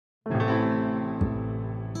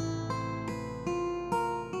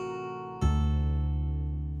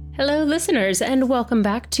Hello, listeners, and welcome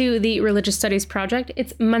back to the Religious Studies Project.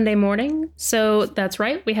 It's Monday morning, so that's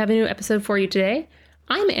right, we have a new episode for you today.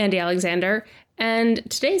 I'm Andy Alexander, and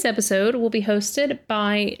today's episode will be hosted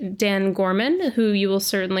by Dan Gorman, who you will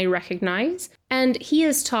certainly recognize, and he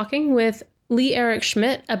is talking with Leigh Eric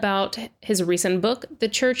Schmidt about his recent book, The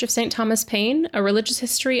Church of St. Thomas Paine, A Religious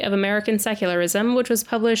History of American Secularism, which was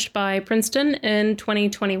published by Princeton in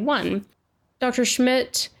 2021. Dr.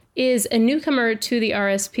 Schmidt is a newcomer to the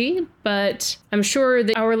RSP, but I'm sure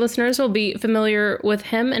that our listeners will be familiar with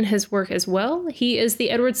him and his work as well. He is the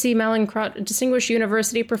Edward C. Mallinckrodt Distinguished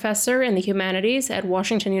University Professor in the Humanities at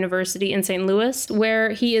Washington University in St. Louis, where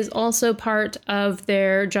he is also part of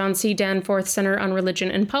their John C. Danforth Center on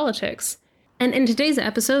Religion and Politics. And in today's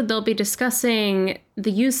episode, they'll be discussing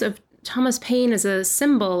the use of Thomas Paine as a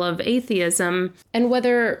symbol of atheism and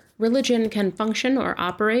whether religion can function or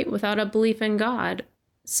operate without a belief in God.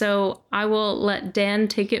 So I will let Dan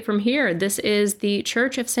take it from here. This is The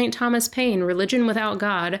Church of St. Thomas Paine, Religion Without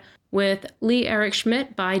God, with Leigh Eric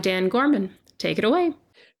Schmidt by Dan Gorman. Take it away.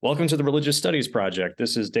 Welcome to the Religious Studies Project.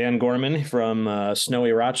 This is Dan Gorman from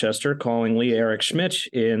snowy Rochester calling Leigh Eric Schmidt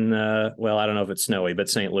in, well, I don't know if it's snowy, but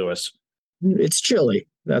St. Louis. It's chilly,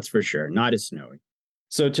 that's for sure. Not as snowy.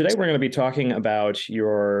 So today we're going to be talking about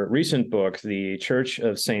your recent book, The Church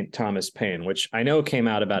of St. Thomas Paine, which I know came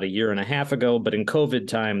out about a year and a half ago, but in COVID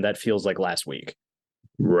time, that feels like last week.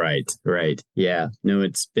 Right. Yeah. No,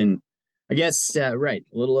 it's been, I guess, a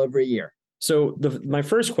little over a year. So my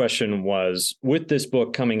first question was, with this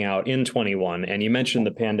book coming out in 21, and you mentioned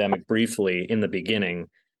the pandemic briefly in the beginning,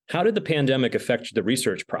 how did the pandemic affect the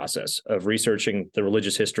research process of researching the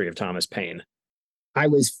religious history of Thomas Paine? I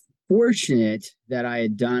was fortunate that I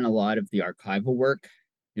had done a lot of the archival work,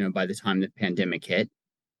 by the time the pandemic hit.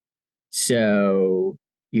 So,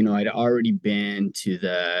 I'd already been to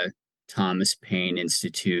the Thomas Paine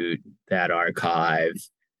Institute, that archive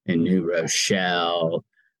in New Rochelle.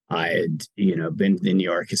 I had, been to the New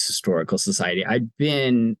York Historical Society. I'd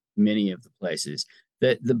been many of the places.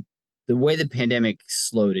 The way the pandemic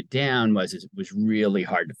slowed it down was it was really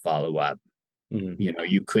hard to follow up. Mm-hmm.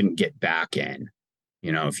 You couldn't get back in.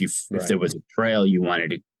 If there was a trail you wanted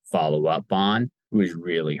to follow up on, it was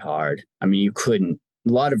really hard. I mean, you couldn't,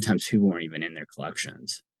 a lot of times people weren't even in their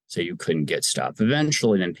collections, so you couldn't get stuff.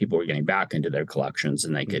 Eventually, then people were getting back into their collections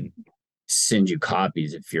and they could send you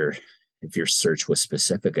copies if your search was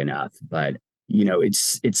specific enough. But,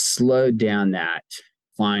 it's slowed down that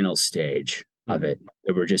final stage of it.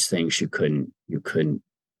 There were just things you couldn't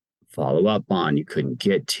follow up on, you couldn't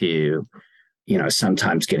get to.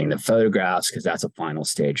 Sometimes getting the photographs, because that's a final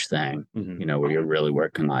stage thing, where you're really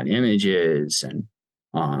working on images, and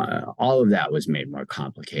all of that was made more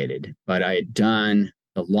complicated. But I had done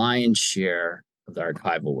the lion's share of the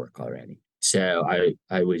archival work already. So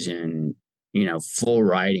I was in, full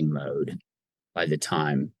writing mode by the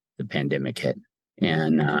time the pandemic hit.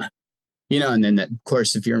 And, and then, of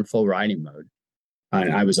course, if you're in full writing mode,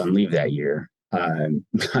 and I was on leave that year,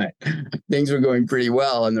 but things were going pretty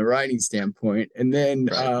well on the writing standpoint. And then,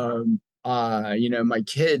 my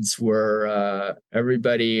kids were,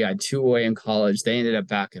 everybody, I had two away in college. They ended up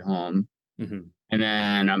back at home. Mm-hmm. And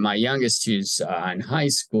then my youngest, who's in high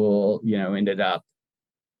school,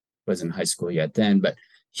 wasn't in high school yet then, but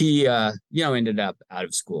he, ended up out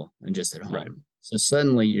of school and just at home. Right. So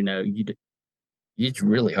suddenly, it's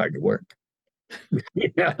really hard to work.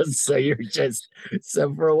 So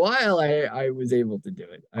for a while I was able to do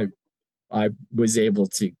it. I was able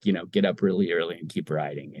to, get up really early and keep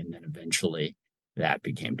writing. And then eventually that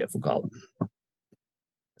became difficult.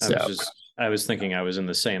 I was thinking I was in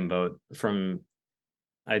the same boat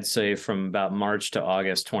I'd say from about March to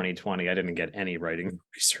August 2020. I didn't get any writing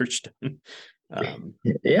research done.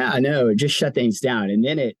 Yeah, I know. It just shut things down. And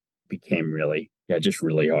then it became really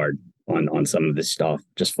hard on some of this stuff,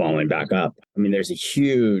 just following back up. I mean, there's a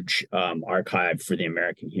huge archive for the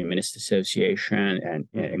American Humanist Association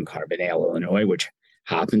in Carbondale, Illinois, which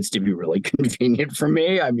happens to be really convenient for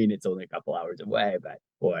me. I mean, it's only a couple hours away, but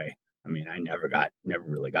boy, I mean, I never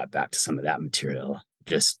really got back to some of that material.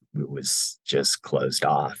 It was just closed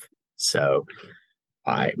off. So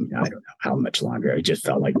I don't know how much longer. It just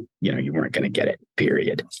felt like, you weren't going to get it,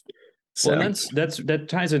 period. So well, that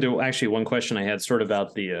ties into actually one question I had sort of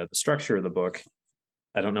about the structure of the book.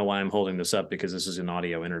 I don't know why I'm holding this up because this is an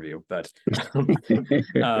audio interview, but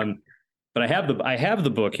I have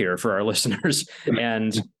the book here for our listeners,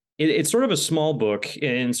 and it's sort of a small book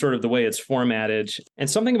in sort of the way it's formatted, and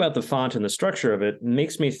something about the font and the structure of it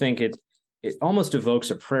makes me think it almost evokes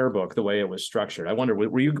a prayer book the way it was structured. I wonder,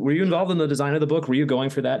 were you involved in the design of the book? Were you going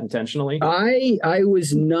for that intentionally? I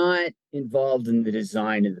was not involved in the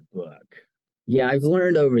design of the book. Yeah, I've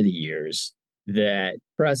learned over the years that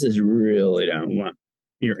presses really don't want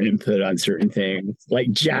your input on certain things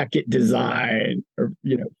like jacket design or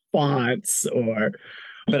fonts or.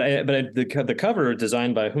 But the cover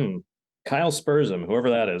designed by whom? Kyle Spurzum, whoever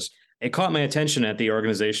that is. It caught my attention at the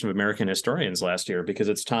Organization of American Historians last year because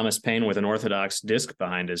it's Thomas Paine with an Orthodox disc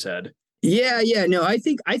behind his head. Yeah. No, I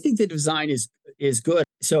think the design is good.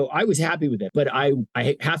 So I was happy with it, but I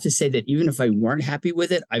have to say that even if I weren't happy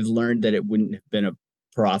with it, I've learned that it wouldn't have been a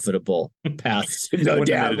profitable path to go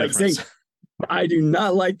down. Like saying, I do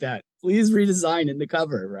not like that. Please redesign in the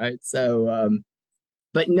cover, right? So,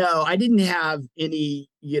 but no, I didn't have any,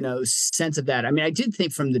 sense of that. I mean, I did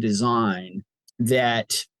think from the design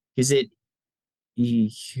that it's a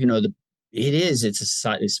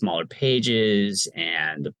slightly smaller pages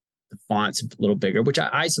and the font's a little bigger, which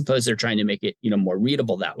I suppose they're trying to make it, more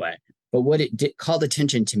readable that way. But what it called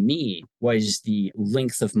attention to me was the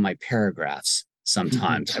length of my paragraphs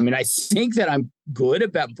sometimes. I mean, I think that I'm good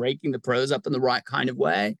about breaking the prose up in the right kind of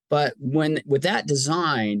way. But with that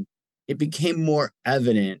design, it became more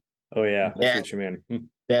evident. Oh, yeah. That's what you mean.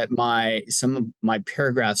 That some of my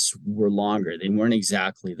paragraphs were longer. They weren't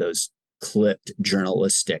exactly those clipped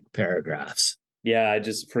journalistic paragraphs. Yeah,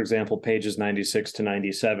 for example, pages 96 to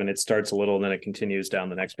 97, it starts a little and then it continues down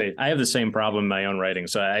the next page. I have the same problem in my own writing,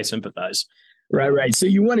 so I sympathize. Right. So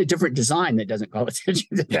you want a different design that doesn't call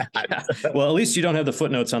attention to that. Yeah. Well, at least you don't have the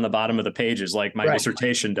footnotes on the bottom of the pages like my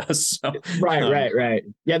dissertation does. So. Right.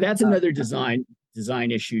 Yeah, that's another design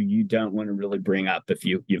issue you don't want to really bring up if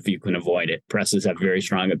you can avoid it. Presses have very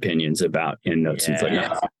strong opinions about endnotes and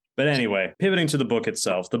footnotes. But anyway, pivoting to the book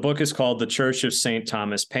itself, the book is called The Church of St.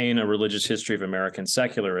 Thomas Paine, A Religious History of American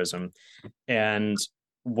Secularism. And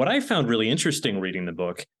what I found really interesting reading the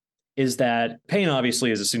book is that Paine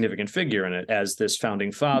obviously is a significant figure in it as this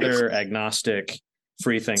founding father, agnostic,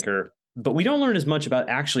 freethinker. But we don't learn as much about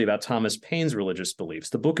Thomas Paine's religious beliefs.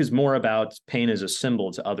 The book is more about Paine as a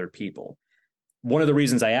symbol to other people. One of the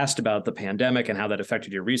reasons I asked about the pandemic and how that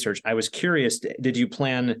affected your research, I was curious, did you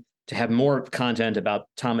plan to have more content about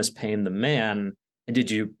Thomas Paine, the man, and did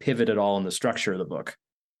you pivot at all in the structure of the book?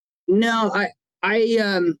 No,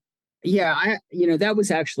 that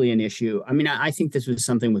was actually an issue. I mean, I think this was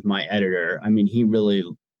something with my editor. I mean, he really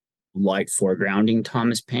liked foregrounding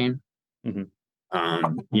Thomas Paine. Mm-hmm.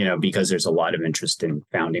 Because there's a lot of interest in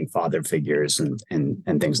founding father figures and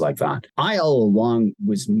things like that. I all along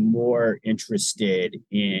was more interested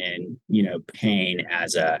in, Paine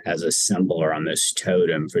as a symbol or almost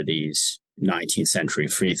totem for these 19th century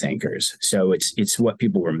freethinkers. So it's what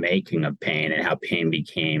people were making of Paine and how Paine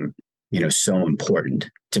became, so important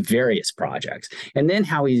to various projects. And then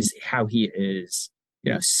how he is,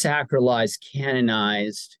 sacralized,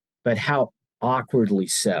 canonized, but how awkwardly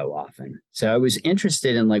so often. So I was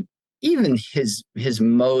interested in even his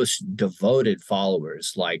most devoted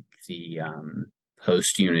followers, like the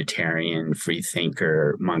post-Unitarian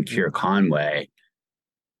freethinker Moncure Conway,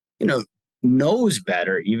 knows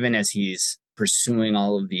better, even as he's pursuing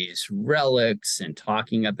all of these relics and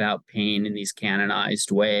talking about Paine in these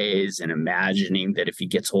canonized ways and imagining that if he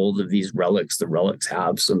gets hold of these relics, the relics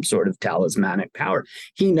have some sort of talismanic power.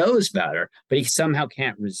 He knows better, but he somehow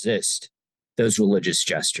can't resist those religious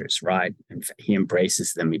gestures, right? And he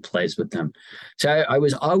embraces them, he plays with them. So I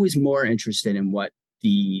was always more interested in what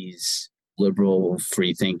these liberal,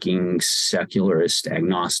 free-thinking, secularist,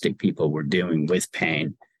 agnostic people were doing with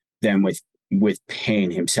Paine than with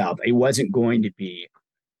Paine himself. It wasn't going to be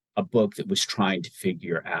a book that was trying to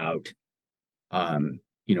figure out,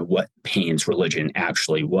 what Paine's religion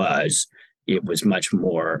actually was. It was much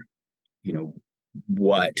more,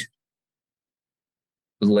 what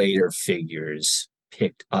later figures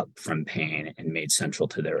picked up from Paine and made central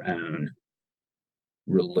to their own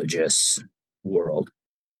religious world.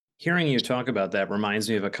 Hearing you talk about that reminds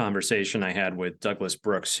me of a conversation I had with Douglas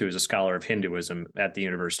Brooks, who is a scholar of Hinduism at the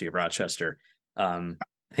University of Rochester. I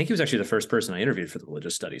think he was actually the first person I interviewed for the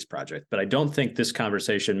Religious Studies Project, but I don't think this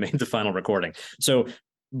conversation made the final recording. So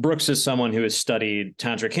Brooks is someone who has studied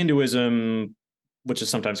Tantric Hinduism, which is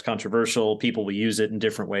sometimes controversial. People will use it in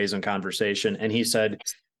different ways in conversation. And he said,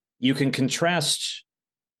 you can contrast,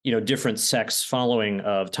 different sects following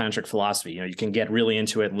of Tantric philosophy. You can get really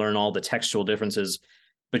into it and learn all the textual differences,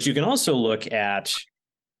 but you can also look at,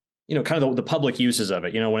 kind of the public uses of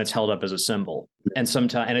it, when it's held up as a symbol. And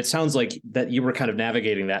it sounds like that you were kind of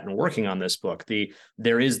navigating that and working on this book.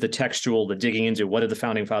 There is the textual, the digging into what did the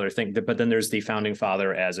founding father think, but then there's the founding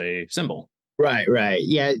father as a symbol. Right.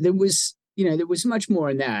 Yeah, there was there was much more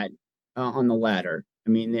in that on the latter. I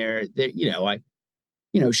mean,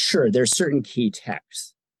 sure, there's certain key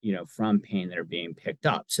texts, from Paine that are being picked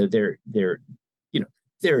up. So there's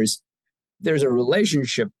a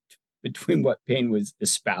relationship between what Paine was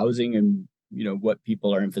espousing and, what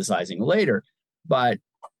people are emphasizing later. But,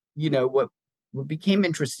 what became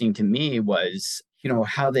interesting to me was,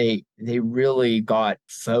 how they really got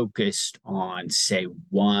focused on, say,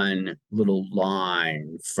 one little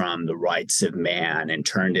line from the Rights of Man and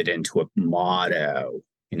turned it into a motto.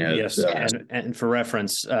 Yes, and for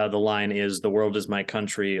reference, the line is, "The world is my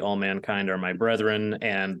country, all mankind are my brethren,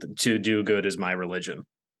 and to do good is my religion."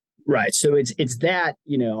 Right. So it's that,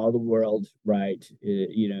 all the world, right,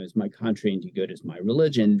 is my country and do good is my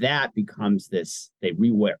religion. That becomes this, they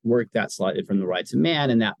rework that slightly from the Rights of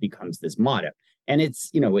Man, and that becomes this motto. And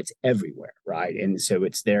it's everywhere, right? And so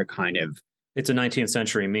it's their kind of... It's a 19th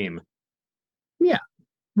century meme. Yeah,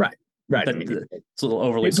 right. It's a little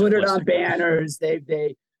overly They put it on banners. They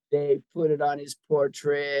put it on his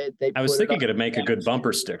portrait. I was thinking it'd make a good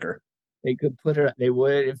bumper sticker. They could put it, they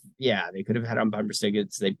could have had on bumper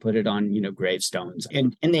stickers. They put it on, gravestones.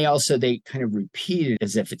 And they kind of repeat it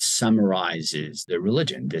as if it summarizes the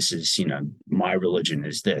religion. This is, my religion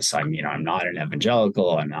is this. I mean, I'm not an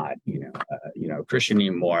evangelical. I'm not, Christian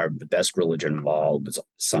anymore. The best religion of all was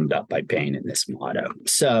summed up by Paine in this motto.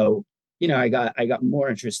 So, I got more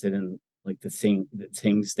interested in like the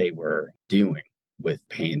things they were doing with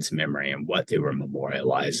Paine's memory and what they were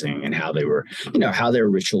memorializing and how they were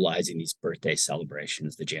ritualizing these birthday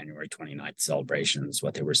celebrations, the January 29th celebrations,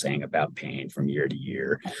 what they were saying about Paine from year to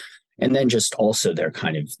year. And then just also their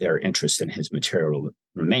interest in his material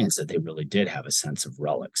remains, that they really did have a sense of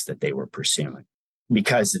relics that they were pursuing.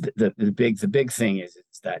 Because the big thing is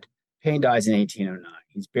that Paine dies in 1809.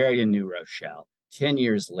 He's buried in New Rochelle. 10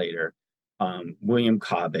 years later, William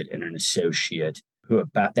Cobbett and an associate who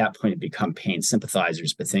at that point had become Paine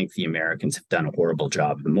sympathizers, but think the Americans have done a horrible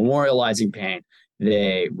job of memorializing Paine.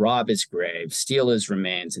 They rob his grave, steal his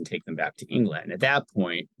remains, and take them back to England. At that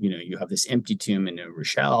point, you have this empty tomb in New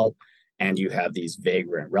Rochelle, and you have these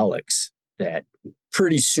vagrant relics that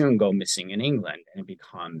pretty soon go missing in England, and it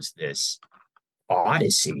becomes this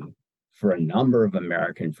odyssey for a number of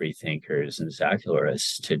American freethinkers and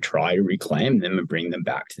secularists to try to reclaim them and bring them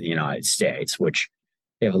back to the United States, which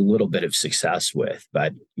they have a little bit of success with.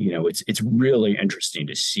 But it's really interesting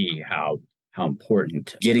to see how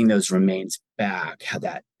important getting those remains back,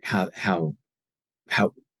 how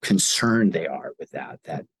concerned they are with that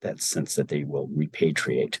sense that they will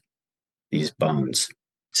repatriate these bones.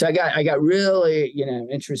 So I got really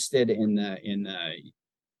interested in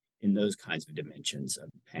those kinds of dimensions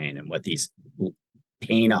of Paine and what these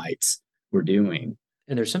Painites were doing.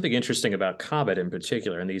 And there's something interesting about Cobbett in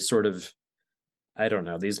particular, and these sort of, I don't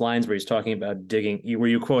know, these lines where he's talking about where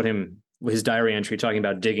you quote him, his diary entry talking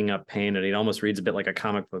about digging up Paine, and it almost reads a bit like a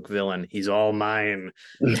comic book villain. He's all mine.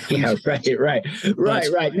 Yeah, right.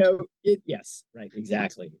 No, yes, right,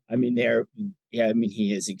 exactly. I mean,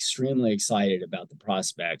 he is extremely excited about the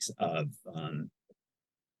prospects of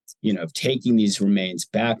taking these remains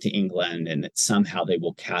back to England, and that somehow they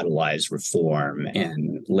will catalyze reform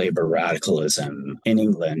and labor radicalism in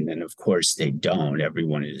England. And of course they don't.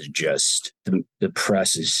 Everyone is just, the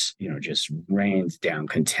press is, just rains down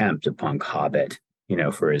contempt upon Cobbett,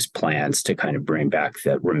 for his plans to kind of bring back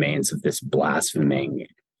the remains of this blaspheming,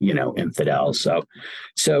 infidel. So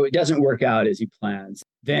it doesn't work out as he plans.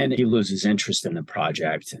 Then he loses interest in the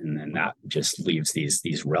project, and then that just leaves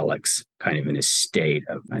these relics kind of in a state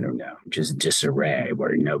of, I don't know, just disarray,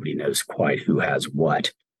 where nobody knows quite who has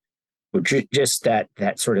what. Just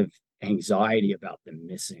that sort of anxiety about them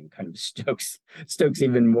missing kind of stokes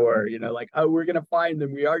even more, like, oh, we're going to find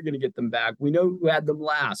them. We are going to get them back. We know who had them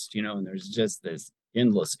last, and there's just this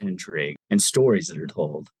endless intrigue and stories that are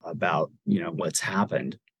told about, what's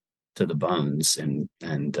happened to the bones.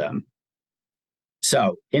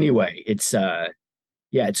 So anyway, it's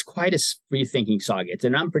quite a free-thinking saga. It's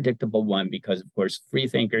an unpredictable one because, of course,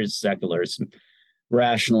 freethinkers, secularists,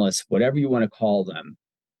 rationalists, whatever you want to call them,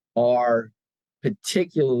 are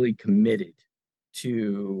particularly committed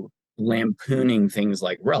to lampooning things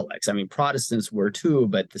like relics. I mean, Protestants were too,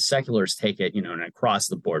 but the secularists take it, in an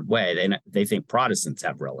across-the-board way. They think Protestants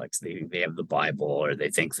have relics. They think they have the Bible, or they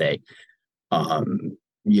think they have,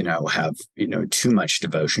 too much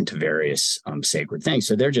devotion to various sacred things.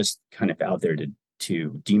 So they're just kind of out there to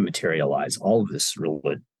dematerialize all of this,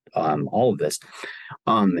 and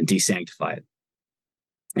desanctify it.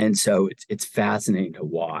 And so it's fascinating to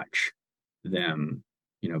watch them,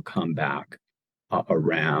 come back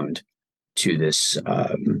around to this,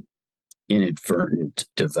 inadvertent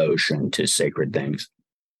devotion to sacred things.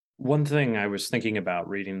 One thing I was thinking about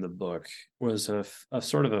reading the book was a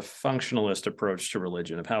sort of a functionalist approach to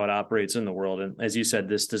religion, of how it operates in the world. And as you said,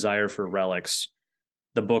 this desire for relics,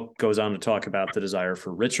 the book goes on to talk about the desire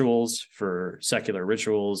for rituals, for secular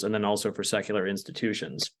rituals, and then also for secular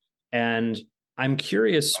institutions. And I'm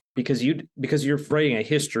curious, because you're writing a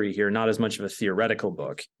history here, not as much of a theoretical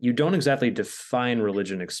book. You don't exactly define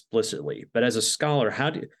religion explicitly, but as a scholar,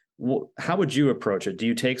 how would you approach it? Do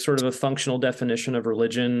you take sort of a functional definition of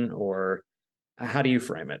religion, or how do you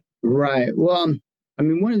frame it? Right. Well, I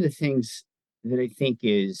mean, one of the things that I think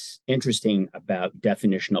is interesting about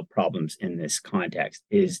definitional problems in this context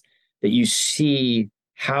is that you see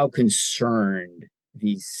how concerned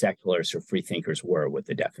these secularists or free thinkers were with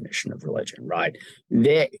the definition of religion, right?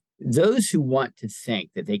 Those who want to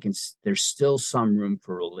think that there's still some room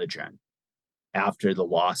for religion after the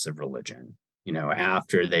loss of religion,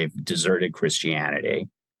 after they've deserted Christianity,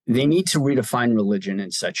 they need to redefine religion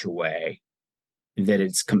in such a way that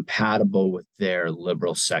it's compatible with their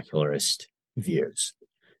liberal secularist views.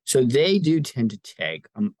 So they do tend to take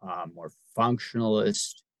a more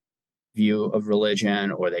functionalist view of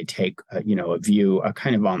religion, or they take a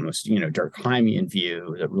kind of almost Durkheimian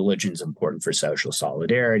view that religion's important for social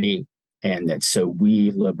solidarity, and that so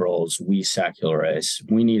we liberals, we secularists,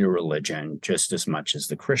 we need a religion just as much as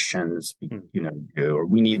the Christians do, or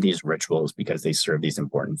we need these rituals because they serve these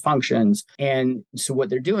important functions. And so what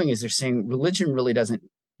they're doing is they're saying religion really doesn't,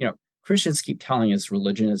 Christians keep telling us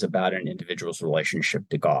religion is about an individual's relationship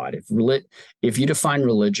to God. If you define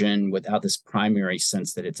religion without this primary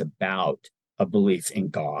sense that it's about a belief in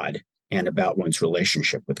God and about one's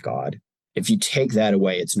relationship with God, if you take that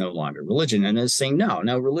away, it's no longer religion. And it's saying, no,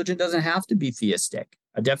 religion doesn't have to be theistic.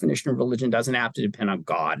 A definition of religion doesn't have to depend on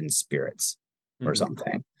God and spirits or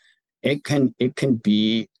something. It can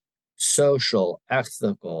be social,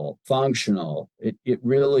 ethical, functional. It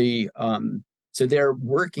really... So they're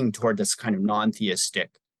working toward this kind of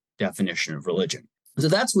non-theistic definition of religion. So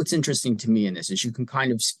that's what's interesting to me in this, is you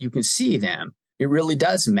can see them. It really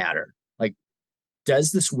does matter. Like,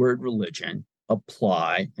 does this word religion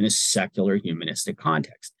apply in a secular humanistic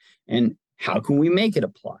context? And how can we make it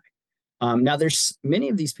apply? Now, there's many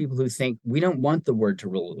of these people who think we don't want the word to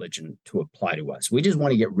religion to apply to us. We just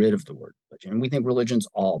want to get rid of the word religion. We think religion's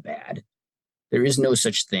all bad. There is no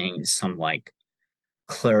such thing as some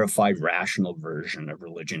clarified rational version of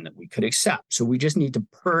religion that we could accept. So we just need to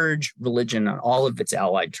purge religion on all of its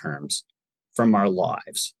allied terms from our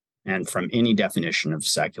lives and from any definition of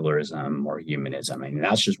secularism or humanism. I mean,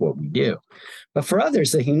 that's just what we do. But for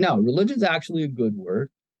others, they think, no, religion is actually a good word.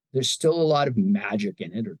 There's still a lot of magic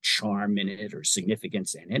in it, or charm in it, or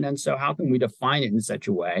significance in it. And so how can we define it in such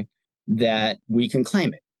a way that we can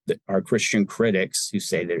claim it? That our Christian critics who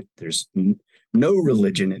say that there's no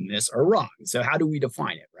religion in this are wrong. So how do we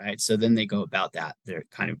define it, right? So then they go about that. They're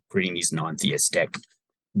kind of creating these non-theistic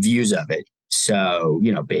views of it. So,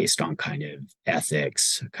 based on kind of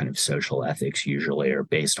ethics, kind of social ethics usually, or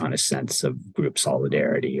based on a sense of group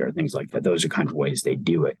solidarity or things like that. Those are kind of ways they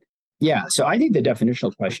do it. Yeah, so I think the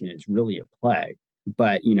definitional question is really at play.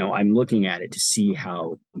 But, I'm looking at it to see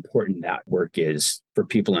how important that work is for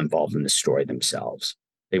people involved in the story themselves.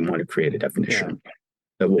 They want to create a definition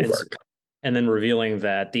that will work. And then revealing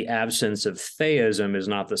that the absence of theism is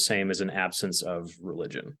not the same as an absence of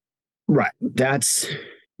religion. Right. That's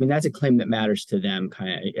a claim that matters to them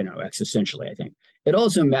kind of, existentially, I think. It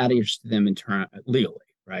also matters to them legally,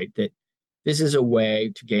 right? That this is a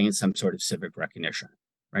way to gain some sort of civic recognition,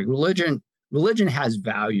 right? Religion has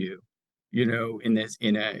value, in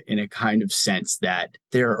a kind of sense that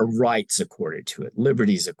there are rights accorded to it,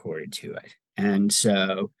 liberties accorded to it. And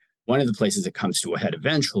so one of the places it comes to a head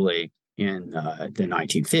eventually in the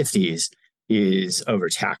 1950s is over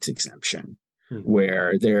tax exemption,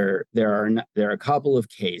 where there are a couple of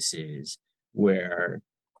cases where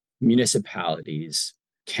municipalities,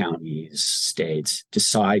 counties, states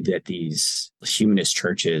decide that these humanist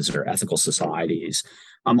churches or ethical societies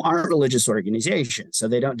aren't religious organizations, so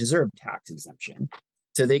they don't deserve tax exemption.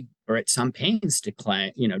 So they are at some pains to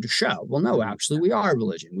claim, to show, well, no, actually, we are a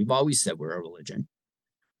religion. We've always said we're a religion.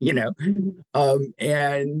 We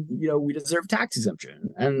deserve tax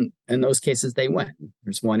exemption. And in those cases, they win.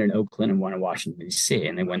 There's one in Oakland and one in Washington, D.C.,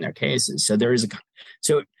 and they win their cases. So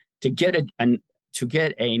to get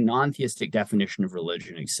a non-theistic definition of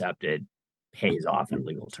religion accepted pays off in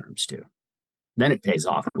legal terms too. Then it pays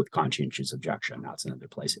off with conscientious objection. That's another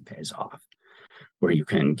place it pays off, where you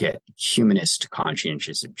can get humanist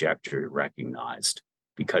conscientious objector recognized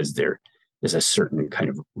because there's a certain kind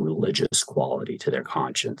of religious quality to their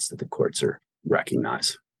conscience that the courts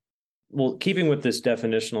recognize. Well, keeping with this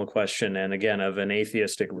definitional question, and again, of an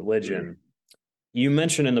atheistic religion, you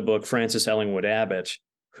mentioned in the book Francis Ellingwood Abbott,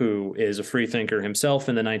 who is a free thinker himself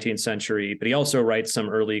in the 19th century, but he also writes some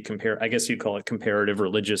early I guess you'd call it comparative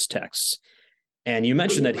religious texts. And you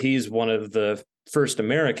mentioned that he's one of the first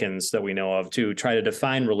Americans that we know of to try to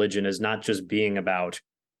define religion as not just being about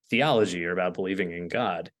theology or about believing in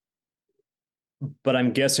God. But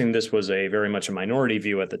I'm guessing this was very much a minority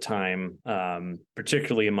view at the time,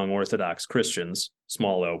 particularly among Orthodox Christians,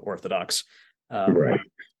 small o Orthodox. Right.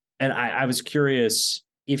 And I was curious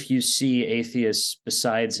if you see atheists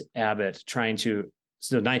besides Abbott so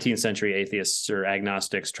 19th century atheists or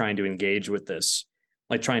agnostics trying to engage with this,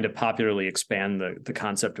 like trying to popularly expand the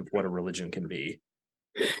concept of what a religion can be.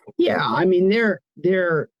 Yeah, I mean,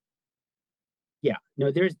 there's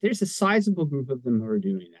a sizable group of them who are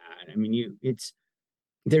doing that. I mean,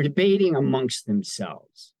 they're debating amongst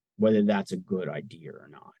themselves whether that's a good idea or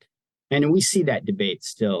not. And we see that debate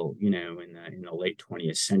still, in the late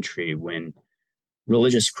 20th century, when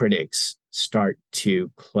religious critics start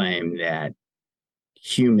to claim that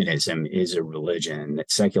humanism is a religion,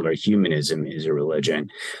 that secular humanism is a religion.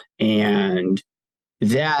 And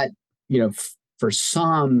that, for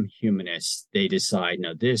some humanists, they decide,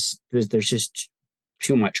 no, there's just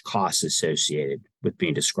too much cost associated with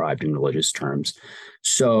being described in religious terms.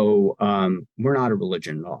 So we're not a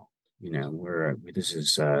religion at all. This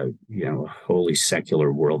is a wholly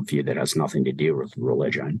secular worldview that has nothing to do with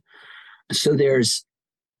religion. So there's,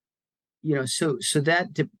 there's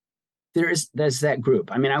that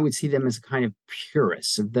group. I mean, I would see them as kind of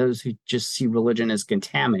purists, of those who just see religion as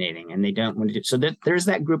contaminating and they don't want to do. So there's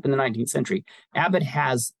that group in the 19th century. Abbott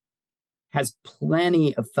has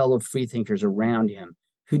plenty of fellow freethinkers around him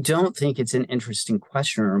who don't think it's an interesting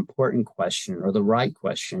question or important question or the right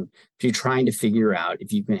question if you're trying to figure out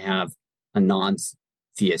if you can have a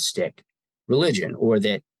non-theistic religion, or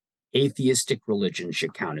that atheistic religion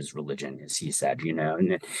should count as religion, as he said,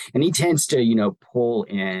 and he tends to, pull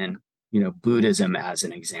in, Buddhism as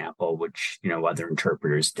an example, which, other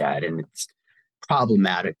interpreters did, and it's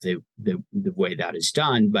problematic the way that is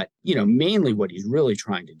done. But, mainly what he's really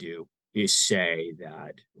trying to do is say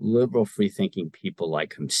that liberal free-thinking people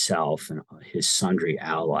like himself and his sundry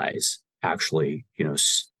allies actually,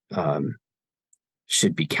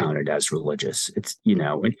 should be counted as religious. It's,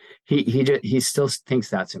 and he still thinks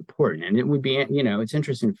that's important. And it would be, it's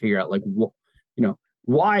interesting to figure out, like,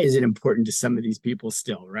 why is it important to some of these people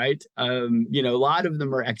still, right? A lot of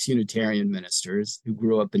them are ex-Unitarian ministers who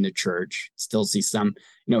grew up in the church, still see some,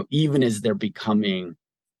 even as they're becoming,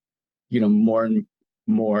 more and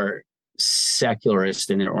more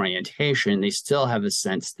secularist in their orientation, they still have a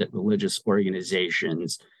sense that religious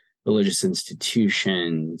organizations, religious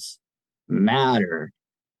institutions matter,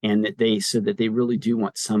 and that they really do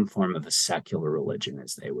want some form of a secular religion,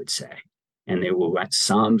 as they would say, and they will want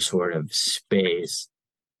some sort of space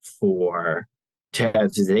for,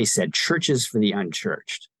 as they said, churches for the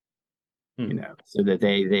unchurched, so that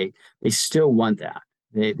they still want that.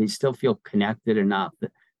 They still feel connected enough,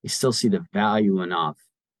 that they still see the value enough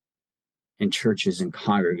in churches and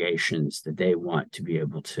congregations that they want to be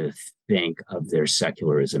able to think of their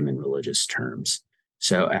secularism in religious terms.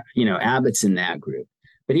 So, Abbott's in that group,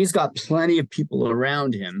 but he's got plenty of people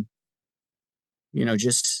around him,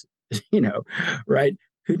 right,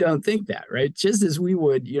 who don't think that, right? Just as we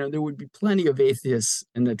would, there would be plenty of atheists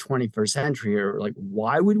in the 21st century who are like,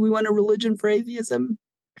 why would we want a religion for atheism?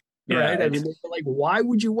 Yeah, right? I mean, like, why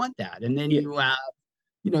would you want that? And then you have,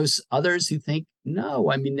 others who think,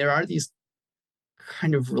 no, I mean, there are these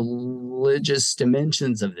kind of religious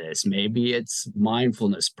dimensions of this. Maybe it's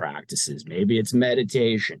mindfulness practices, maybe it's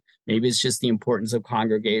meditation, maybe it's just the importance of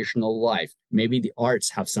congregational life, maybe the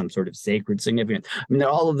arts have some sort of sacred significance. I mean, there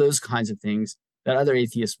are all of those kinds of things that other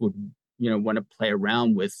atheists would want to play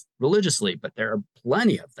around with religiously, but there are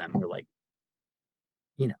plenty of them who are like,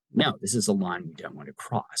 no, this is a line we don't want to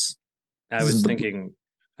cross. I was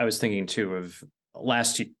thinking too of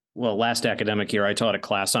last academic year I taught a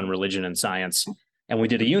class on religion and science. And we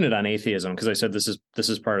did a unit on atheism because I said this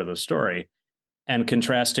is part of the story, and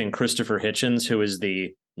contrasting Christopher Hitchens, who is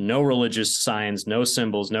the no religious signs, no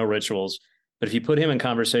symbols, no rituals. But if you put him in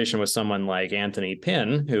conversation with someone like Anthony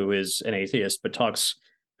Pinn, who is an atheist, but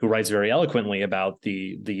who writes very eloquently about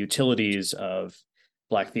the utilities of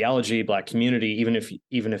Black theology, Black community, even if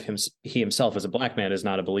he himself as a Black man is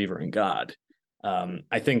not a believer in God.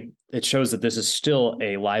 I think it shows that this is still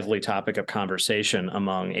a lively topic of conversation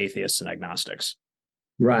among atheists and agnostics.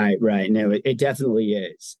 Right. No, it definitely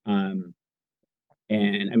is. And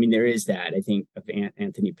I mean, there is that. I think of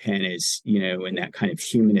Anthony Pinn is, in that kind of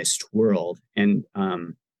humanist world. And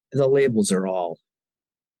the labels are all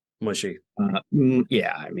mushy.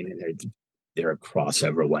 Yeah, I mean, they're a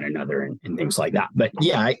crossover one another and things like that. But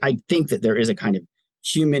yeah, I think that there is a kind of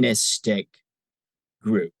humanistic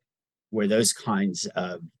group where those kinds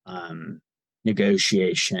of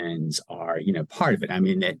negotiations are, part of it. I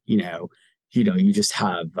mean that, you just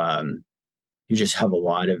have a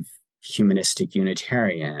lot of humanistic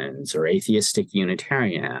Unitarians or atheistic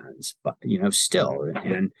Unitarians, but still,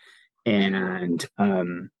 and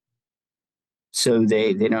so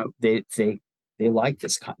they like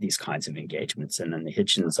these kinds of engagements, and then the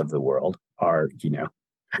Hitchens of the world are,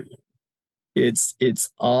 it's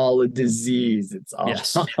all a disease. It's all,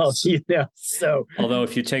 yes. So, although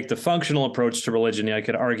if you take the functional approach to religion, I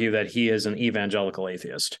could argue that he is an evangelical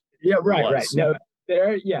atheist. Yeah, right. No,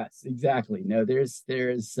 yes, exactly. No, there's,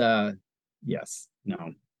 yes,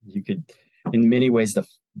 no, you could, in many ways,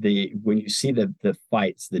 when you see the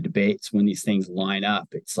fights, the debates, when these things line up,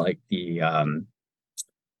 it's like the,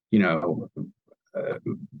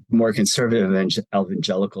 more conservative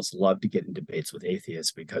evangelicals love to get in debates with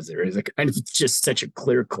atheists because there is a kind of just such a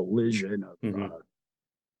clear collision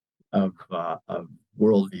of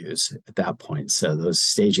worldviews at that point. So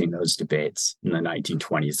staging those debates in the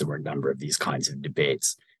 1920s, there were a number of these kinds of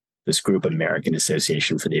debates. This group, American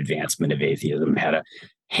Association for the Advancement of Atheism, had a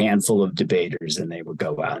handful of debaters, and they would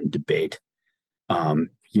go out and debate,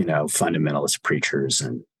 fundamentalist preachers,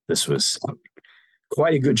 and this was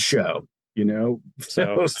quite a good show.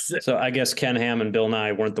 So I guess Ken Ham and Bill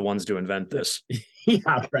Nye weren't the ones to invent this.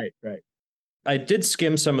 Yeah, right. I did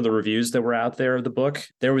skim some of the reviews that were out there of the book.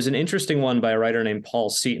 There was an interesting one by a writer named Paul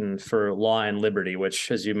Seaton for Law and Liberty,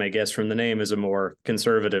 which, as you may guess from the name, is a more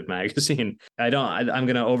conservative magazine. I'm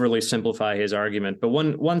going to overly simplify his argument, but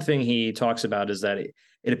one thing he talks about is that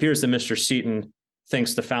it appears that Mr. Seaton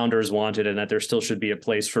thinks the founders wanted and that there still should be a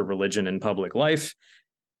place for religion in public life.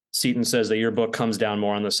 Seaton says that your book comes down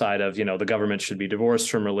more on the side of, the government should be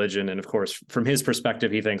divorced from religion. And of course, from his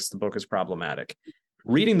perspective, he thinks the book is problematic.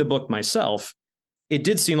 Reading the book myself, it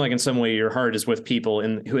did seem like in some way your heart is with people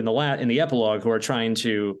in the epilogue who are trying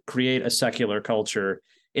to create a secular culture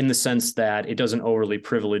in the sense that it doesn't overly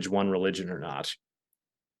privilege one religion or not.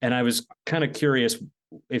 And I was kind of curious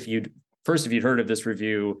if you'd heard of this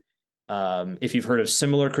review, if you've heard of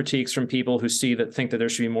similar critiques from people who think that there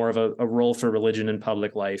should be more of a role for religion in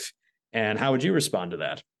public life, and how would you respond to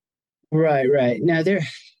that? Right. Now there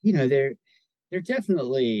are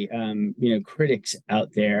definitely critics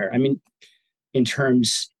out there. I mean, in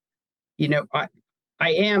terms, I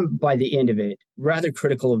am by the end of it rather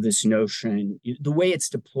critical of this notion, the way it's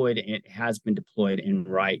deployed. It has been deployed in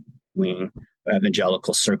right-wing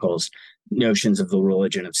evangelical circles, notions of the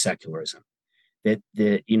religion of secularism. That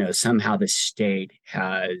somehow the state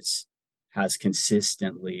has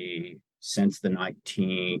consistently, since the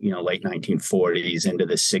late 1940s into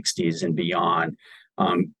the 60s and beyond,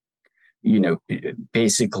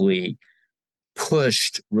 basically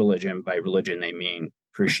pushed religion. By religion they mean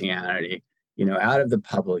Christianity, out of the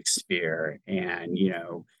public sphere, and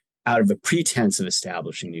out of a pretense of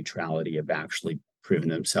establishing neutrality, have actually proven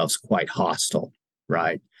themselves quite hostile,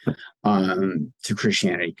 right, to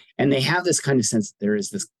Christianity. And they have this kind of sense that there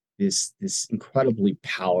is this incredibly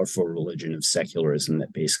powerful religion of secularism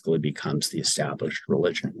that basically becomes the established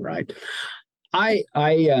religion, right?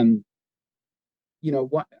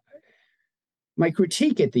 My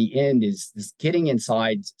critique at the end is this getting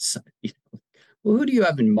inside, well, who do you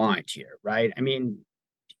have in mind here, right? I mean,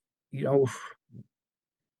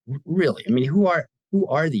 really, I mean, who are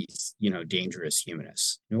these, dangerous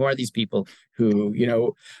humanists? Who are these people who,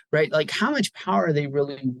 right? Like, how much power are they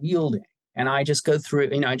really wielding? And I just go through,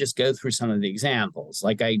 some of the examples.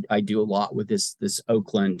 Like I do a lot with this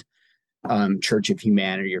Oakland Church of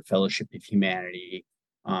Humanity or Fellowship of Humanity,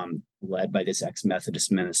 led by this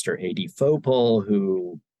ex-Methodist minister, A.D. Fopel,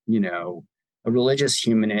 who, a religious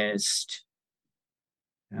humanist,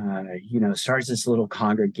 starts this little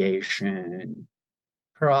congregation,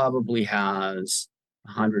 probably has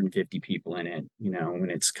 150 people in it, when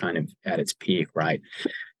it's kind of at its peak, right?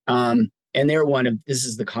 And this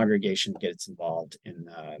is the congregation that gets involved in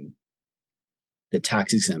the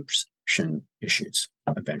tax exemption issues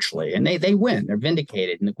eventually. And they win, they're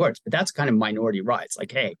vindicated in the courts, but that's kind of minority rights.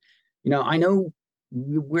 Like, hey, I know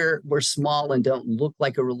we're small and don't look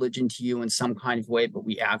like a religion to you in some kind of way, but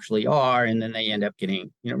we actually are. And then they end up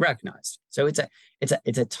getting, recognized. So it's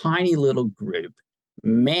a tiny little group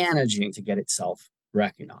managing to get itself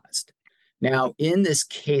recognized. Now, in this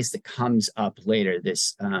case that comes up later,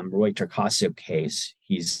 this Roy Turcaso case,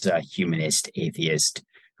 he's a humanist atheist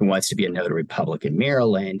who wants to be a notary public in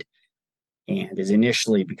Maryland. and is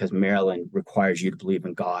initially, because Maryland requires you to believe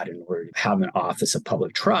in God in order to have an office of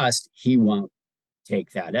public trust, he won't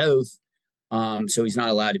take that oath. So he's not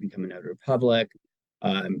allowed to become a notary public.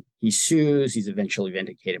 He sues. He's eventually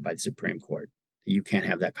vindicated by the Supreme Court. You can't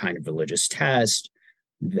have that kind of religious test,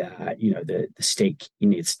 that the state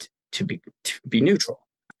needs to be neutral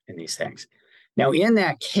in these things. Now, in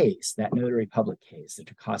that case, that notary public case, the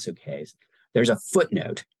Picasso case, there's a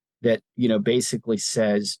footnote that basically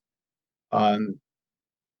says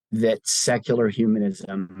that secular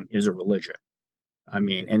humanism is a religion. And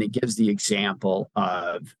it gives the example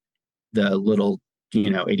of the little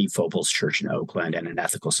 80 Fopals Church in Oakland and an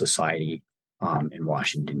ethical society in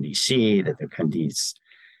Washington, D.C., that they're kind of these.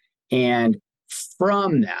 And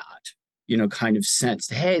from that, kind of sense,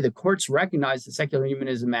 hey, the courts recognize that secular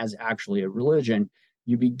humanism as actually a religion,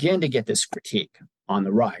 you begin to get this critique on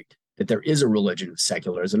the right that there is a religion of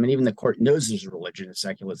secularism. And even the court knows there's a religion of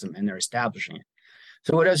secularism, and they're establishing it.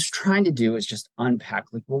 So what I was trying to do is just unpack,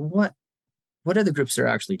 what are the groups they're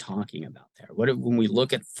actually talking about there? When we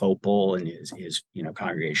look at Fopal and his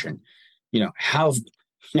congregation, how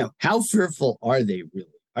fearful are they really?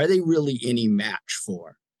 Are they really any match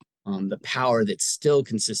for the power that's still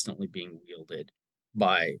consistently being wielded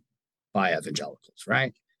by evangelicals,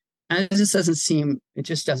 right? And it just doesn't seem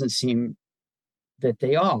that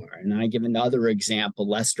they are. And I give another example,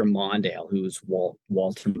 Lester Mondale, who's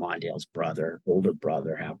Walter Mondale's brother, older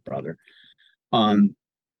brother, half brother,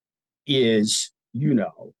 is,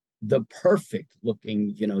 the perfect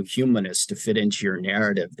looking, humanist to fit into your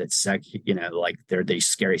narrative that's, like they're these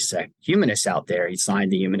scary humanists out there. He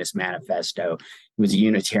signed the Humanist Manifesto. He was a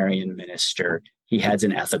Unitarian minister. He heads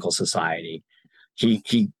an ethical society.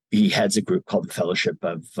 He heads a group called the Fellowship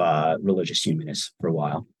of Religious Humanists for a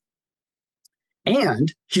while.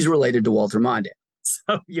 And he's related to Walter Mondale.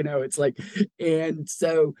 So, it's like, and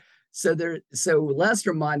so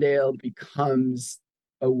Lester Mondale becomes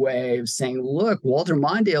a way of saying, look, Walter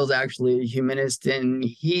Mondale is actually a humanist, and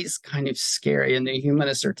he's kind of scary, and the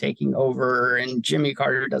humanists are taking over, and Jimmy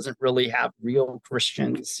Carter doesn't really have real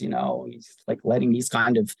Christians, he's like letting these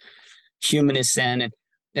kind of humanists in, and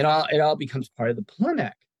it all becomes part of the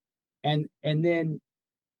polemic. And then,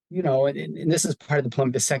 and this is part of the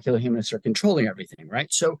polemic, the secular humanists are controlling everything,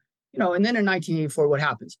 right? So, and then in 1984, what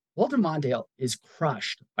happens? Walter Mondale is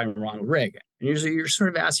crushed by Ronald Reagan. And you're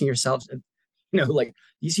sort of asking yourself, like,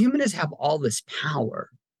 these humanists have all this power.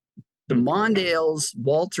 The Mondales,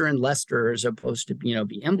 Walter and Lester, are supposed to,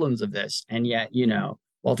 be emblems of this. And yet,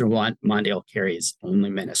 Walter Mondale carries only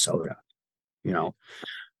Minnesota,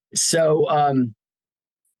 So, only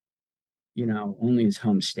his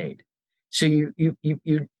home state. So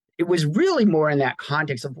it was really more in that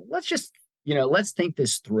context of, let's think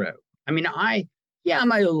this through. I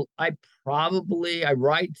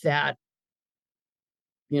write that,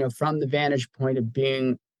 from the vantage point of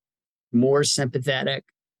being more sympathetic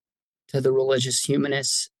to the religious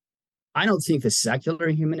humanists. I don't think the secular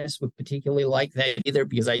humanists would particularly like that either,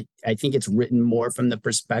 because I think it's written more from the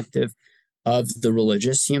perspective of the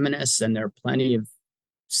religious humanists. And there are plenty of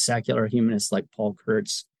secular humanists like Paul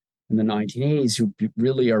Kurtz in the 1980s who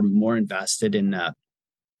really are more invested in the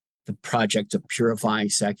project of purifying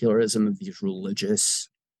secularism of these religious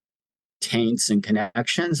taints and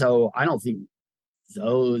connections. So I don't think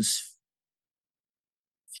those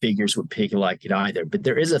figures would pick like it either. But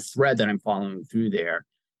there is a thread that I'm following through there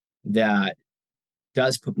that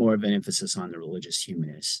does put more of an emphasis on the religious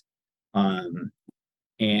humanists.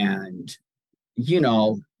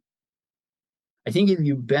 I think if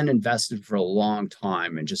you've been invested for a long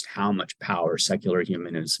time in just how much power secular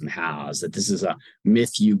humanism has, that this is a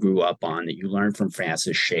myth you grew up on, that you learned from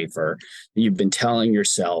Francis Schaeffer, that you've been telling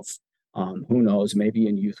yourself, who knows, maybe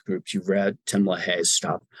in youth groups you've read Tim LaHaye's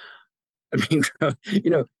stuff.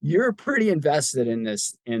 You're pretty invested in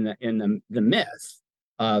this, in the myth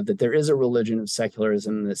that there is a religion of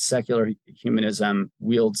secularism, that secular humanism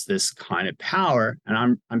wields this kind of power.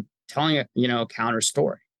 And I'm telling a counter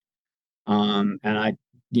story. And I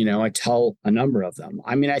tell a number of them.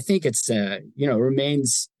 I think it's,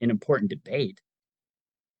 remains an important debate.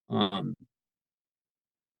 I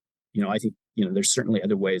think, there's certainly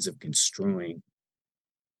other ways of construing,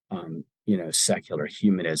 secular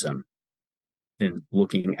humanism than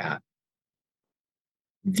looking at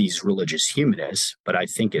these religious humanists. But I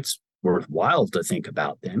think it's worthwhile to think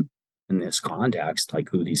about them in this context, like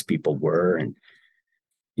who these people were and,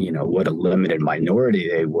 what a limited minority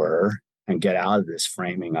they were, and get out of this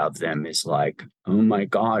framing of them as like, oh my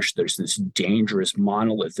gosh, there's this dangerous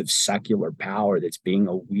monolith of secular power that's being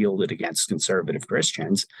wielded against conservative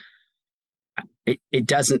Christians.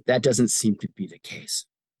 That doesn't seem to be the case.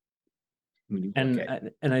 when you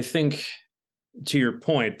look and I think, to your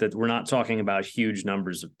point, that we're not talking about huge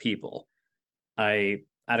numbers of people.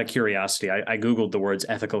 Out of curiosity, I Googled the words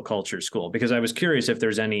ethical culture school because I was curious if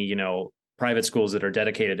there's any, private schools that are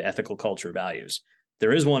dedicated to ethical culture values.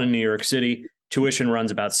 There is one in New York City. Tuition runs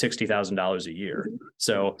about $60,000 a year.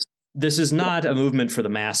 So this is not a movement for the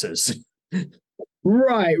masses.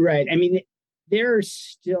 Right. I mean, there are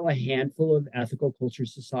still a handful of ethical culture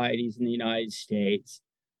societies in the United States.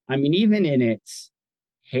 I mean, even in its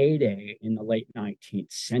heyday in the late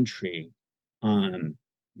 19th century,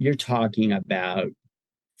 you're talking about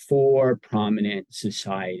 4 prominent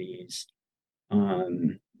societies,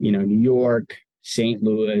 New York, St.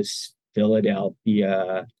 Louis,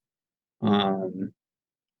 Philadelphia, and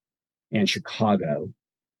Chicago.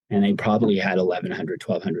 And they probably had 1,100,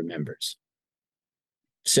 1,200 members.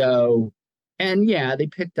 So, and yeah, they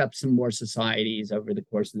picked up some more societies over the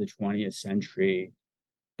course of the 20th century.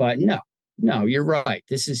 But no, you're right.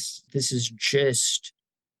 This is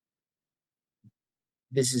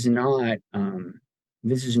not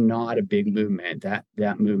a big movement.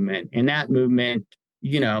 That movement,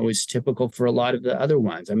 is typical for a lot of the other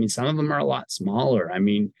ones. I mean, some of them are a lot smaller. I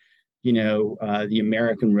mean, the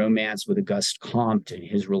American Romance with Auguste Comte and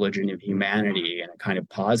his Religion of Humanity and a kind of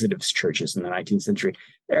positivist churches in the 19th century.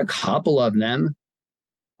 There are a couple of them.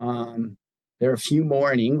 There are a few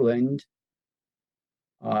more in England.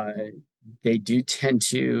 They do tend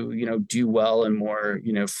to, do well in more,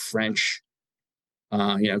 French,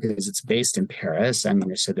 because it's based in Paris. I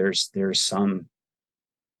mean, so there's some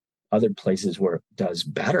other places where it does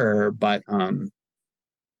better, but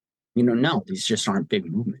no, these just aren't big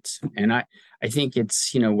movements. And I think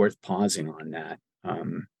it's, worth pausing on that.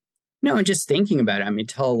 And just thinking about it, I mean,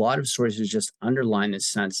 a lot of sources just underline this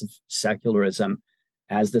sense of secularism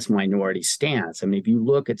as this minority stance. I mean, if you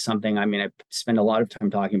look at something, I mean, I spend a lot of time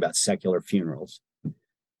talking about secular funerals.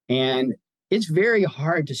 And it's very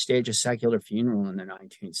hard to stage a secular funeral in the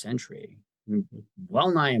 19th century.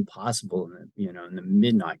 Well nigh impossible in the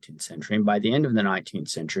mid 19th century. And by the end of the 19th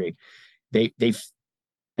century, they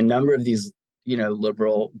a number of these,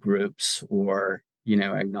 liberal groups or,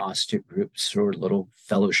 agnostic groups or little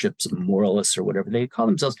fellowships of moralists or whatever they call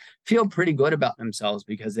themselves feel pretty good about themselves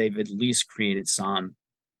because they've at least created some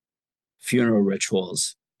funeral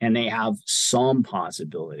rituals and they have some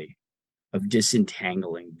possibility of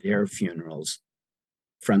disentangling their funerals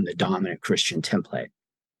from the dominant Christian template.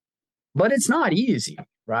 But it's not easy,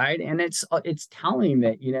 right? And it's telling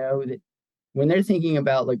that, that when they're thinking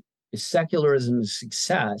about like secularism's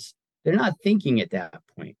success, they're not thinking at that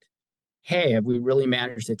point, hey, have we really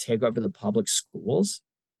managed to take over the public schools?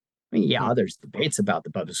 I mean, yeah, there's debates about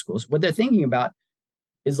the public schools. What they're thinking about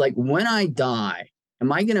is like, when I die,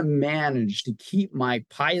 am I going to manage to keep my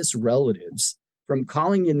pious relatives from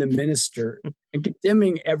calling in the minister and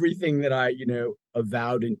condemning everything that I,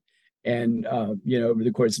 avowed and over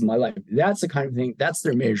the course of my life? That's the kind of thing, that's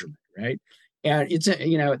their measurement, right? And it's,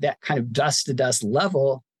 that kind of dust to dust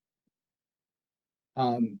level,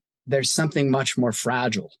 there's something much more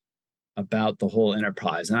fragile about the whole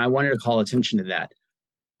enterprise. And I wanted to call attention to that.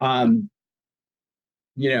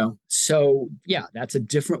 So yeah, that's a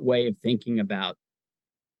different way of thinking about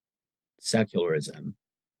secularism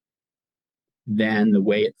than the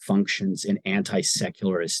way it functions in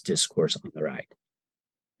anti-secularist discourse on the right.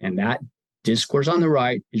 And that discourse on the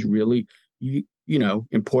right is really,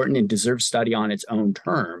 important and deserves study on its own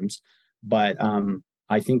terms. But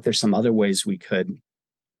I think there's some other ways we could,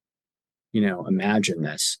 imagine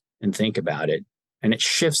this and think about it. And it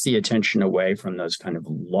shifts the attention away from those kind of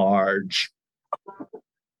large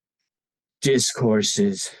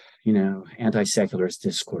discourses, anti-secularist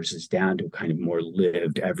discourses, down to a kind of more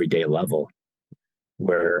lived everyday level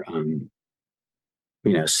where,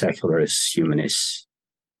 secularists, humanists,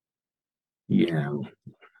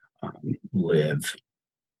 live,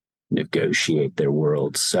 negotiate their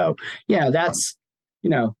worlds. So yeah, that's,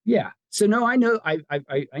 yeah. So no, I know, I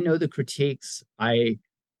know the critiques. I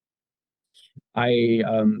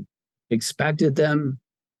expected them.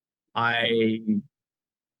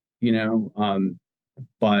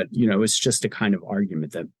 But it's just a kind of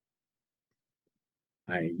argument that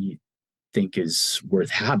I think is worth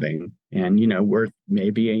having, and worth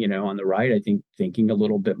maybe on the right, I think, thinking a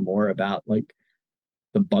little bit more about like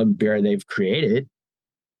the bugbear they've created,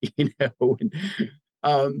 and,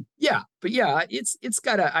 yeah, but yeah, it's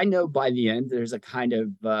gotta, I know by the end there's a kind of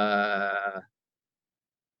the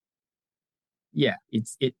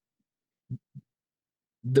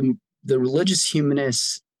religious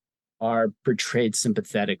humanists are portrayed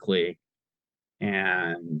sympathetically,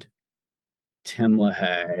 and Tim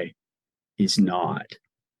LaHaye is not,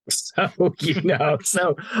 So,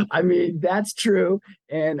 so I mean, that's true.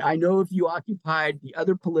 And I know if you occupied the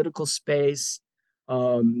other political space,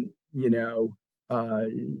 um, you know, uh,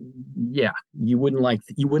 yeah, you wouldn't like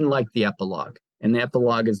the epilogue. And the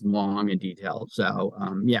epilogue is long and detailed. So,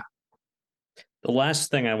 yeah. The last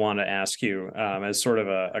thing I want to ask you, as sort of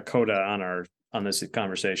a coda on this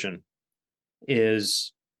conversation,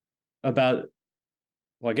 is about,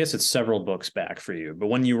 well, I guess it's several books back for you, but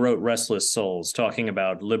when you wrote Restless Souls, talking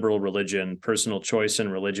about liberal religion, personal choice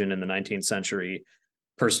in religion in the 19th century,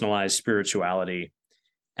 personalized spirituality,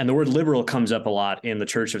 and the word liberal comes up a lot in the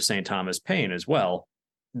Church of St. Thomas Paine as well,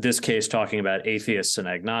 this case talking about atheists and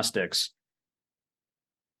agnostics.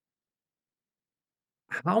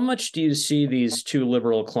 How much do you see these two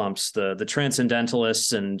liberal clumps, the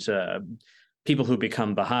transcendentalists and people who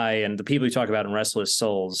become Baha'i, and the people you talk about in Restless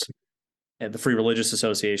Souls, the Free Religious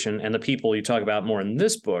Association, and the people you talk about more in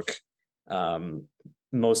this book,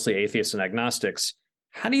 mostly atheists and agnostics?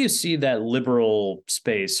 How do you see that liberal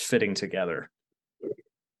space fitting together?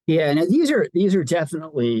 Yeah, and these are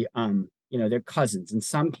definitely they're cousins. In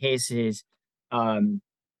some cases,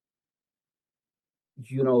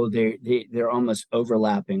 they're almost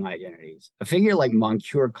overlapping identities. A figure like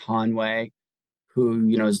Moncure Conway, who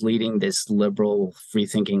is leading this liberal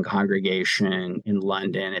free-thinking congregation in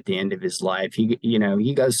London at the end of his life.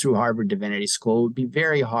 He goes through Harvard Divinity School. It would be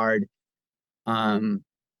very hard,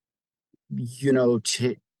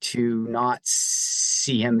 to not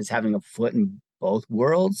see him as having a foot in both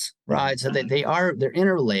worlds, right? So that they're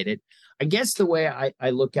interrelated. I guess the way I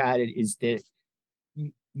look at it is that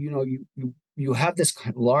you have this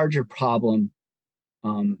larger problem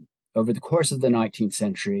over the course of the 19th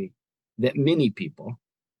century that many people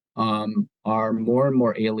are more and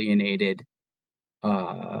more alienated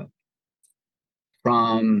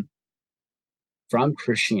from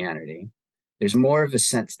Christianity. There's more of a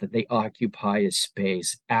sense that they occupy a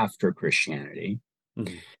space after Christianity.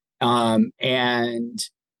 Mm-hmm. And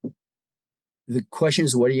the question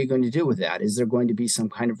is, what are you going to do with that? Is there going to be some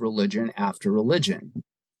kind of religion after religion?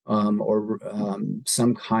 Or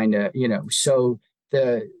some kind of, so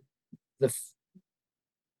the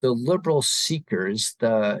liberal seekers,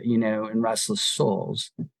 in Restless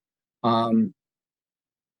Souls, all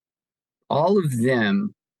of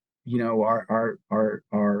them,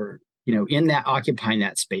 are in that, occupying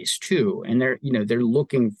that space too, and they're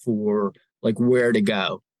looking for like where to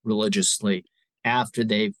go religiously after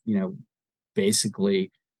they've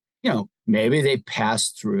basically maybe they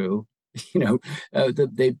passed through.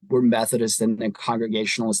 They were Methodist and then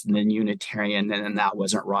Congregationalist and then Unitarian, and then that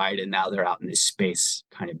wasn't right, and now they're out in this space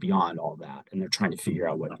kind of beyond all that, and they're trying to figure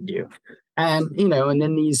out what to do. And and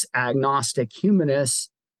then these agnostic humanists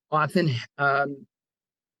often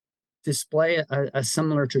display a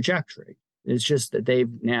similar trajectory. It's just that they've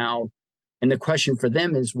now, and the question for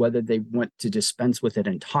them is whether they want to dispense with it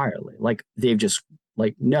entirely. Like they've just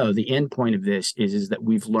like, no, the end point of this is that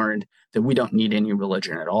we've learned that we don't need any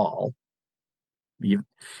religion at all.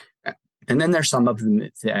 And then there's some of them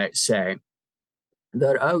that say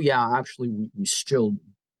that, oh yeah, actually we still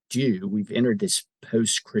do. We've entered this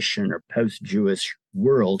post-Christian or post-Jewish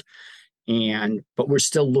world, but we're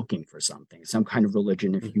still looking for something, some kind of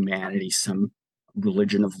religion of humanity, some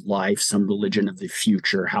religion of life, some religion of the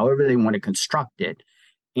future, however they want to construct it.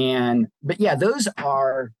 But yeah, those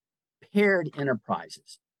are paired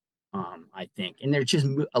enterprises, I think, and there's just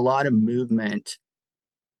a lot of movement,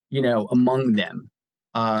 among them.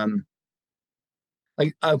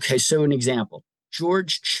 Okay, so an example,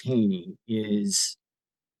 George Cheney is,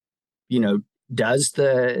 does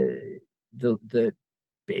the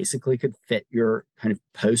basically could fit your kind of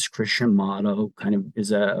post-Christian model, kind of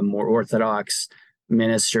is a more orthodox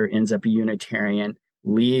minister, ends up a Unitarian,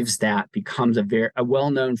 leaves that, becomes a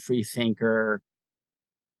well-known free thinker,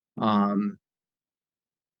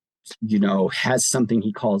 has something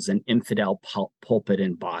he calls an infidel pulpit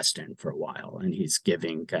in Boston for a while, and he's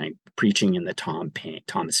preaching in the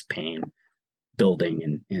Thomas Paine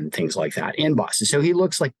building and things like that in Boston. So he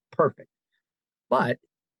looks like perfect, but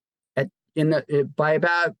by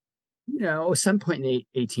about some point in the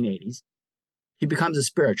 1880s, he becomes a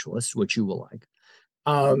spiritualist, which you will like,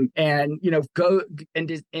 and then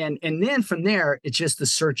from there it's just the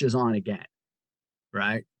search is on again,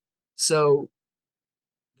 right? So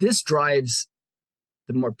this drives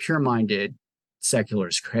the more pure-minded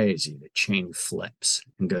secularists crazy that Cheney flips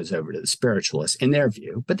and goes over to the spiritualists in their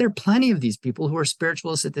view. But there are plenty of these people who are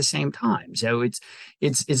spiritualists at the same time. So it's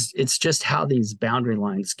just how these boundary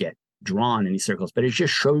lines get drawn in these circles. But it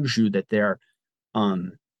just shows you that they're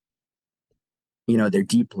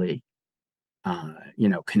deeply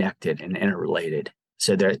connected and interrelated.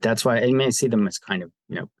 So that's why I may see them as kind of,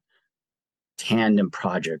 tandem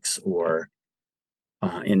projects or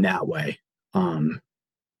in that way.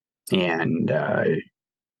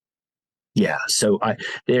 So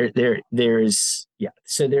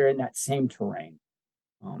so they're in that same terrain.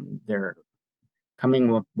 They're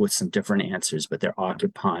coming up with some different answers, but they're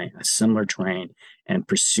occupying a similar terrain and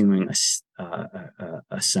pursuing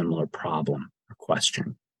a similar problem or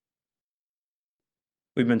question.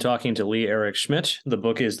 We've been talking to Leigh Eric Schmidt. The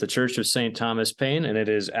book is The Church of St. Thomas Paine, and it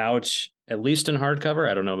is out, at least in hardcover.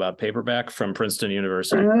 I don't know about paperback, from Princeton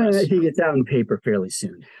University Press. I think it's out in paper fairly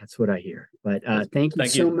soon. That's what I hear. But thank you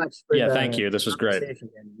so much for thank you. This was great.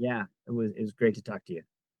 Yeah, it was great to talk to you.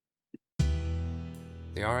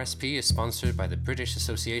 The RSP is sponsored by the British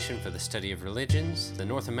Association for the Study of Religions, the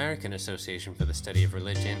North American Association for the Study of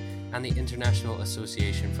Religion, and the International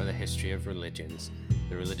Association for the History of Religions.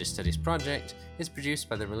 The Religious Studies Project is produced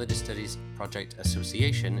by the Religious Studies Project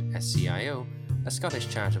Association, SCIO, a Scottish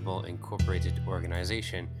charitable incorporated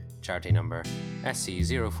organisation, charity number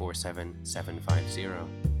SC047750.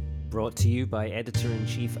 Brought to you by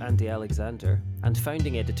Editor-in-Chief Andy Alexander and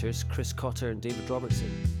founding editors Chris Cotter and David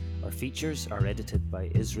Robertson. Our features are edited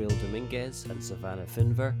by Israel Dominguez and Savannah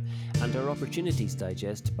Finver, and our Opportunities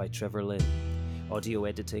Digest by Trevor Lynn. Audio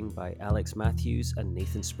editing by Alex Matthews and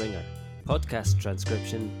Nathan Springer. Podcast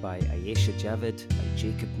transcription by Ayesha Javid and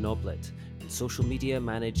Jacob Noblet, and social media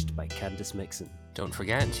managed by Candice Mixon. Don't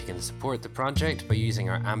forget, you can support the project by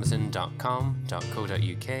using our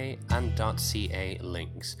amazon.com.co.uk and .ca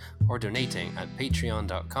links, or donating at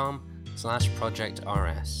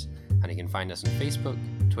patreon.com/projectrs. And you can find us on Facebook,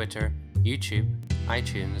 Twitter, YouTube,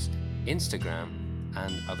 iTunes, Instagram,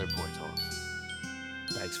 and other portals.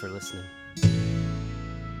 Thanks for listening.